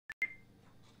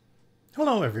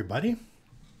Hello, everybody.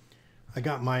 I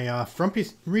got my frumpy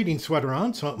reading sweater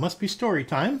on, so it must be story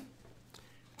time.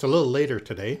 It's a little later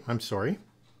today, I'm sorry.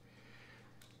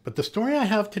 But the story I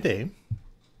have today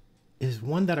is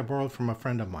one that I borrowed from a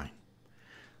friend of mine.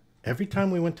 Every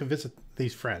time we went to visit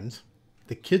these friends,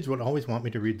 the kids would always want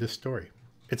me to read this story.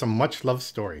 It's a much-loved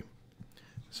story.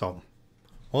 So,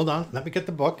 hold on, let me get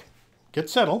the book, get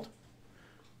settled.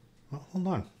 Well, hold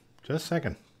on, just a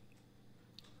second.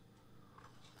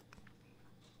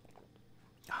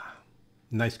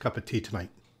 Nice cup of tea tonight.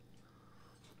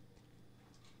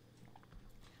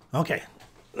 Okay,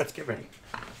 let's get ready.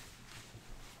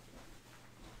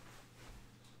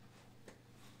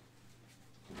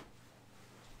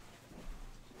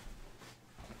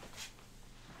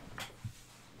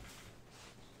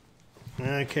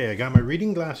 Okay, I got my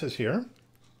reading glasses here.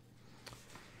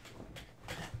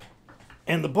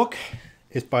 And the book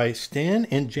is by Stan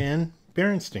and Jan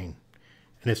Berenstain.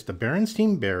 And it's the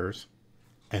Berenstain Bears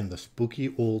and the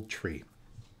Spooky Old Tree.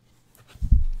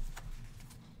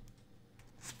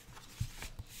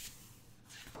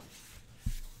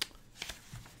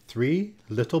 Three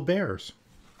little bears.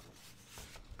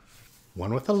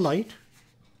 One with a light,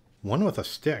 one with a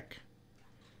stick,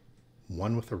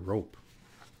 one with a rope.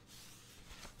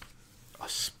 A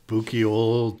spooky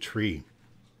old tree.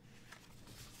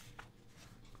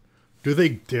 Do they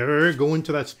dare go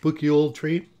into that spooky old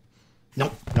tree?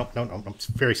 No, no, no, no, no. It's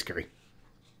very scary.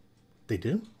 They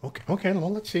do? Okay, okay,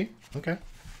 well, let's see. Okay.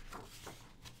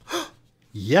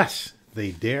 Yes,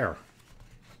 they dare.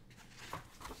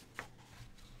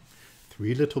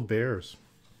 Three little bears.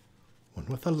 One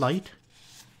with a light,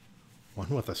 one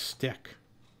with a stick,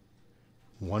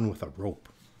 one with a rope.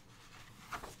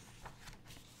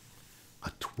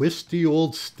 A twisty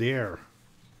old stair.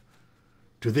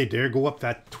 Do they dare go up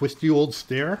that twisty old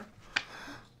stair?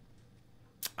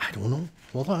 I don't know.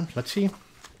 Hold on, let's see.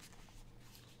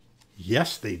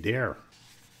 Yes, they dare.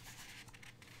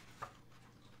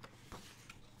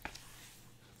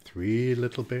 Three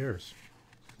little bears.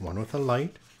 One with a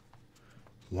light,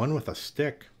 one with a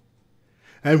stick,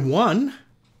 and one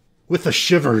with the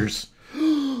shivers.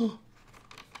 A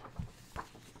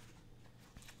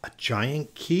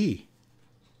giant key.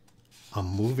 A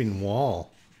moving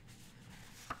wall.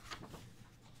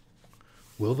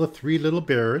 Will the three little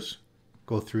bears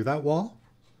go through that wall?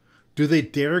 Do they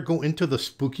dare go into the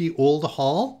spooky old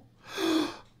hall? No,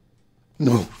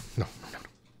 no, no, no.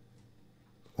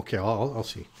 Okay, I'll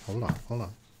see. Hold on, hold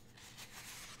on.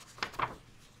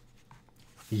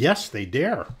 Yes, they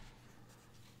dare.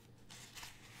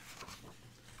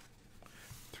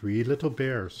 Three little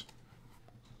bears.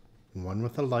 One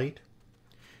with a light.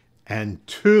 And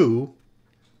two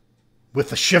with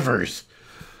the shivers.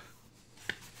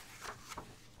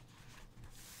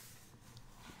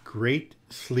 Great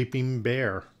sleeping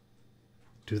bear.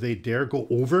 Do they dare go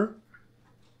over?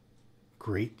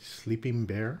 Great sleeping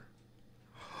bear?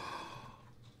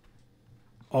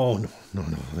 Oh, no, no,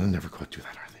 no. They'll never go do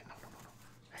that, are they? No, no, no, no.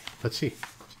 Hey, let's see.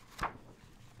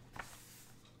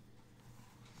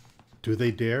 Do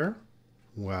they dare?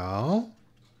 Well,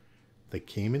 they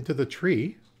came into the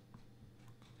tree.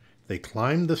 They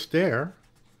climbed the stair.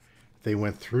 They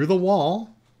went through the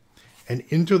wall and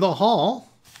into the hall.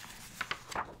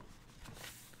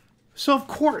 So, of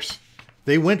course,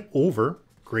 they went over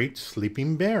Great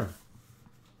Sleeping Bear.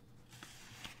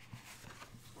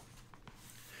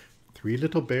 Three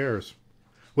little bears,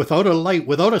 without a light,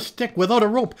 without a stick, without a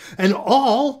rope, and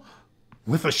all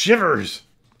with the shivers.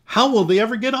 How will they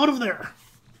ever get out of there?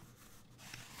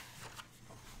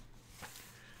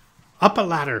 Up a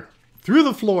ladder, through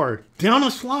the floor, down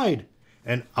a slide,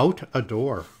 and out a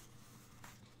door.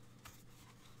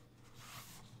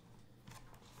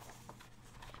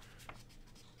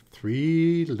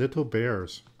 Three little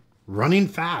bears, running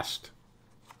fast.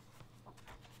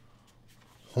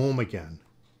 Home again,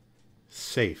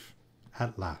 safe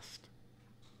at last.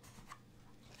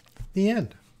 The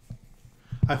end.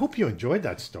 I hope you enjoyed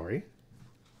that story.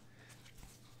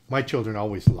 My children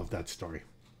always love that story.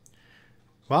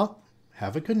 Well,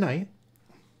 have a good night.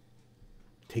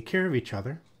 Take care of each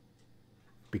other.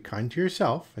 Be kind to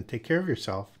yourself and take care of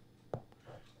yourself.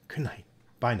 Good night.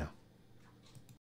 Bye now.